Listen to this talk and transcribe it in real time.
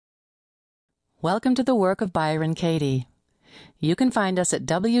Welcome to the work of Byron Katie. You can find us at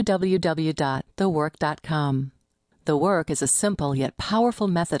www.thework.com. The Work is a simple yet powerful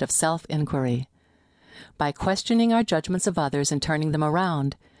method of self-inquiry. By questioning our judgments of others and turning them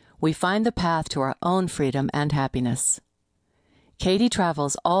around, we find the path to our own freedom and happiness. Katie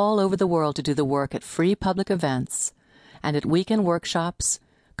travels all over the world to do the work at free public events and at weekend workshops,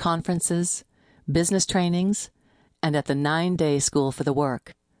 conferences, business trainings, and at the 9-day School for the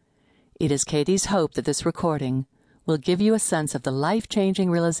Work. It is Katie's hope that this recording will give you a sense of the life-changing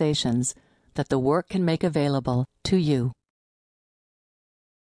realizations that the work can make available to you.